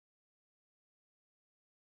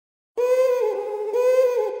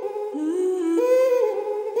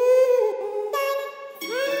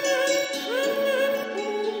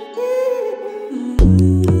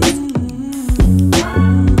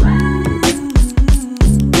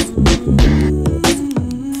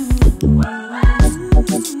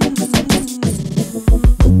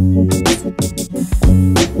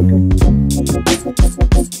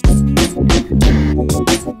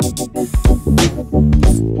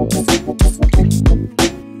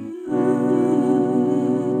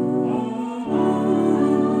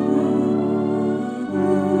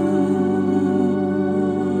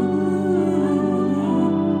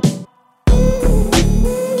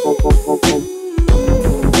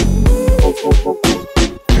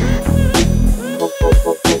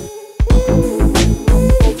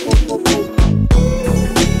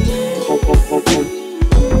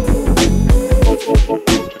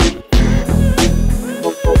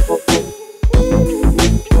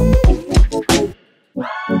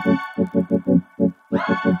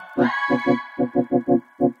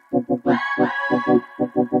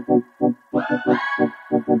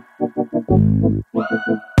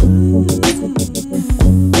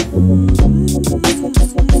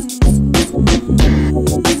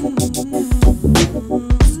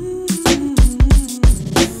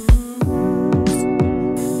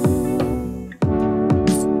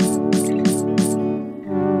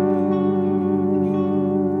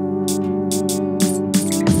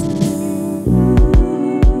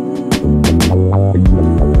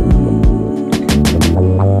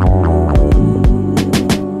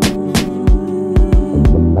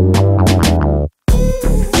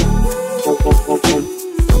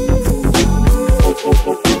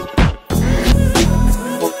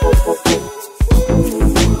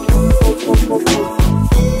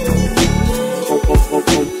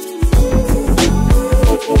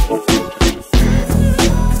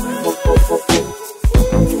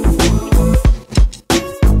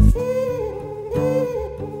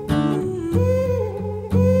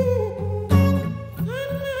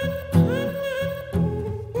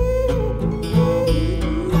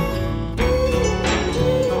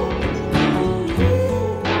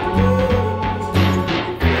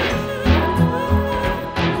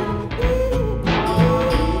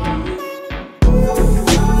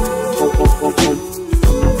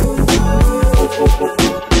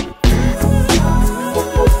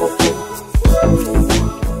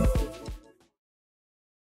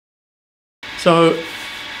So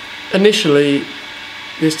initially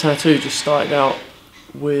this tattoo just started out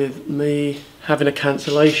with me having a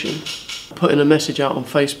cancellation, putting a message out on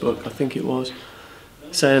Facebook, I think it was,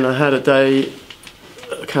 saying I had a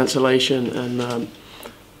cancellation, and I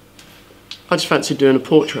just fancied doing a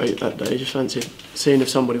portrait that day. Just fancied seeing if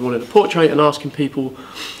somebody wanted a portrait and asking people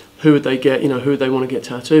who would they get, you know, who would they want to get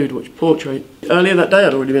tattooed, which portrait. Earlier that day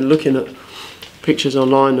I'd already been looking at pictures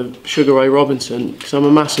online of Sugar Ray Robinson, because I'm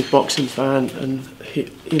a massive boxing fan, and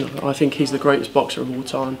he, you know, I think he's the greatest boxer of all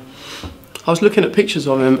time. I was looking at pictures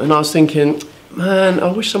of him and I was thinking, man,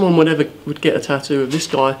 I wish someone would get a tattoo of this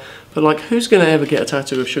guy, but like, who's going to ever get a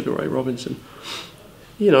tattoo of Sugar Ray Robinson?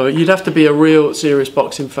 You know, you'd have to be a real serious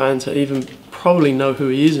boxing fan to even probably know who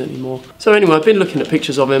he is anymore. So anyway, I've been looking at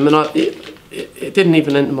pictures of him, and it didn't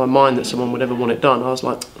even enter my mind that someone would ever want it done. I was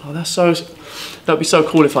like, oh, that'd be so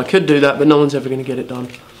cool if I could do that, but no one's ever going to get it done.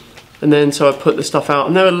 And then so I put the stuff out,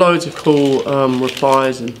 and there were loads of cool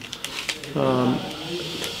replies, and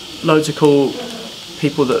loads of cool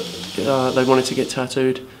people that they wanted to get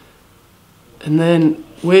tattooed. And then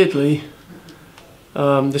weirdly,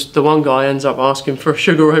 the one guy ends up asking for a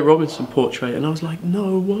Sugar Ray Robinson portrait, and I was like,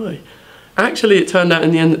 no way. Actually, it turned out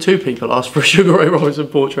in the end that 2 people asked for a Sugar Ray Robinson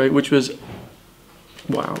portrait, which was,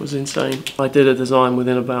 wow, it was insane. I did a design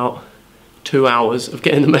within about 2 hours of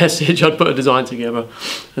getting the message. I'd put a design together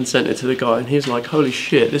and sent it to the guy, and he was like, holy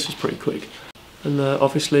shit, this was pretty quick. And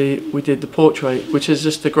obviously we did the portrait, which is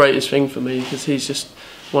just the greatest thing for me, because he's just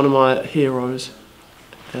one of my heroes.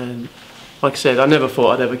 And like I said, I never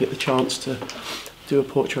thought I'd ever get the chance to do a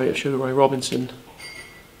portrait of Sugar Ray Robinson.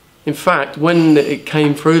 In fact, when it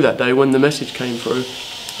came through that day, when the message came through,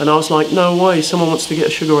 and I was like, no way, someone wants to get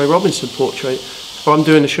a Sugar Ray Robinson portrait, or I'm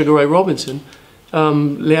doing a Sugar Ray Robinson.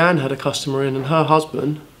 Leanne had a customer in, and her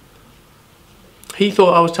husband, he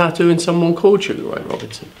thought I was tattooing someone called Sugar Ray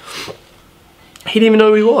Robinson. He didn't even know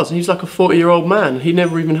who he was, and he's like a 40-year-old man. He'd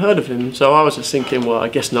never even heard of him, so I was just thinking, well, I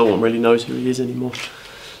guess no one really knows who he is anymore.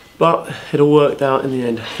 But it all worked out in the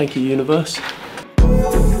end. Thank you, universe.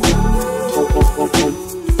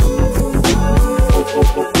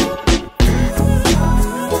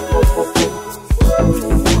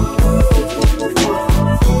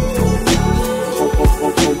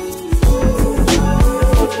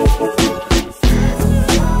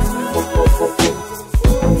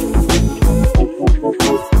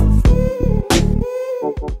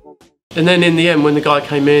 And then in the end, when the guy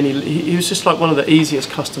came in, he was just like one of the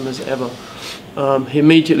easiest customers ever. He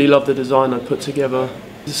immediately loved the design I put together.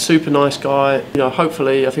 He's a super nice guy. You know,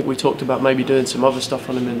 hopefully, I think we talked about maybe doing some other stuff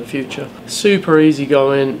on him in the future. Super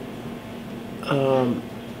easygoing.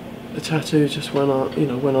 The tattoo just went on, you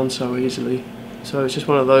know, went on so easily. So it's just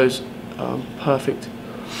one of those perfect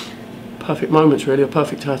moments, really, or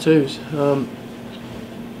perfect tattoos.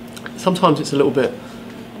 Sometimes it's a little bit.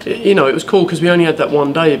 You know, it was cool because we only had that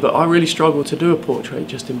one day, but I really struggle to do a portrait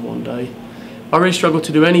just in one day. I really struggle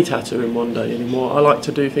to do any tattoo in one day anymore. I like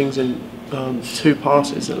to do things in 2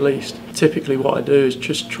 passes at least. Typically what I do is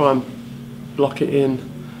just try and block it in.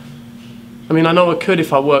 I mean, I know I could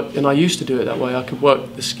if I worked, and I used to do it that way, I could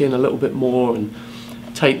work the skin a little bit more and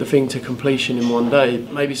take the thing to completion in one day.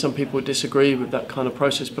 Maybe some people would disagree with that kind of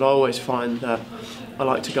process, but I always find that I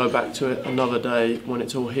like to go back to it another day when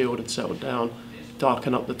it's all healed and settled down,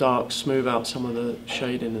 darken up the darks, smooth out some of the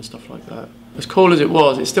shading and stuff like that. As cool as it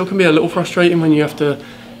was, it still can be a little frustrating when you have to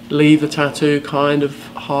leave the tattoo kind of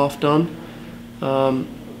half done. But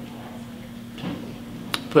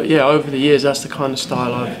yeah, over the years, that's the kind of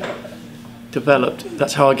style I've developed.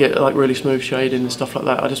 That's how I get like really smooth shading and stuff like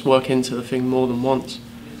that. I just work into the thing more than once.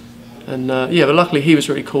 And yeah, but luckily he was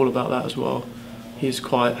really cool about that as well. He was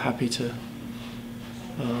quite happy to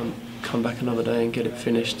come back another day and get it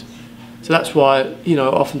finished. So that's why, you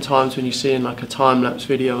know, oftentimes when you see in like a time-lapse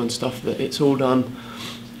video and stuff that it's all done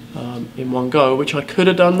in one go, which I could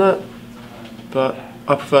have done that, but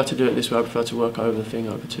I prefer to do it this way. I prefer to work over the thing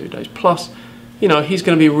over 2 days. Plus, you know, he's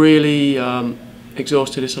going to be really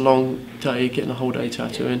exhausted. It's a long day, getting a whole day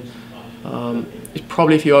tattooing. It's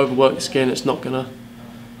probably, if you overwork the skin, it's not going to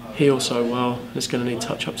heal so well. It's going to need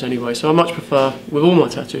touch-ups anyway. So I much prefer, with all my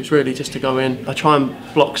tattoos really, just to go in. I try and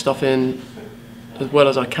block stuff in as well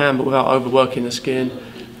as I can, but without overworking the skin,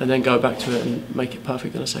 and then go back to it and make it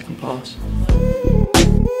perfect in a second pass.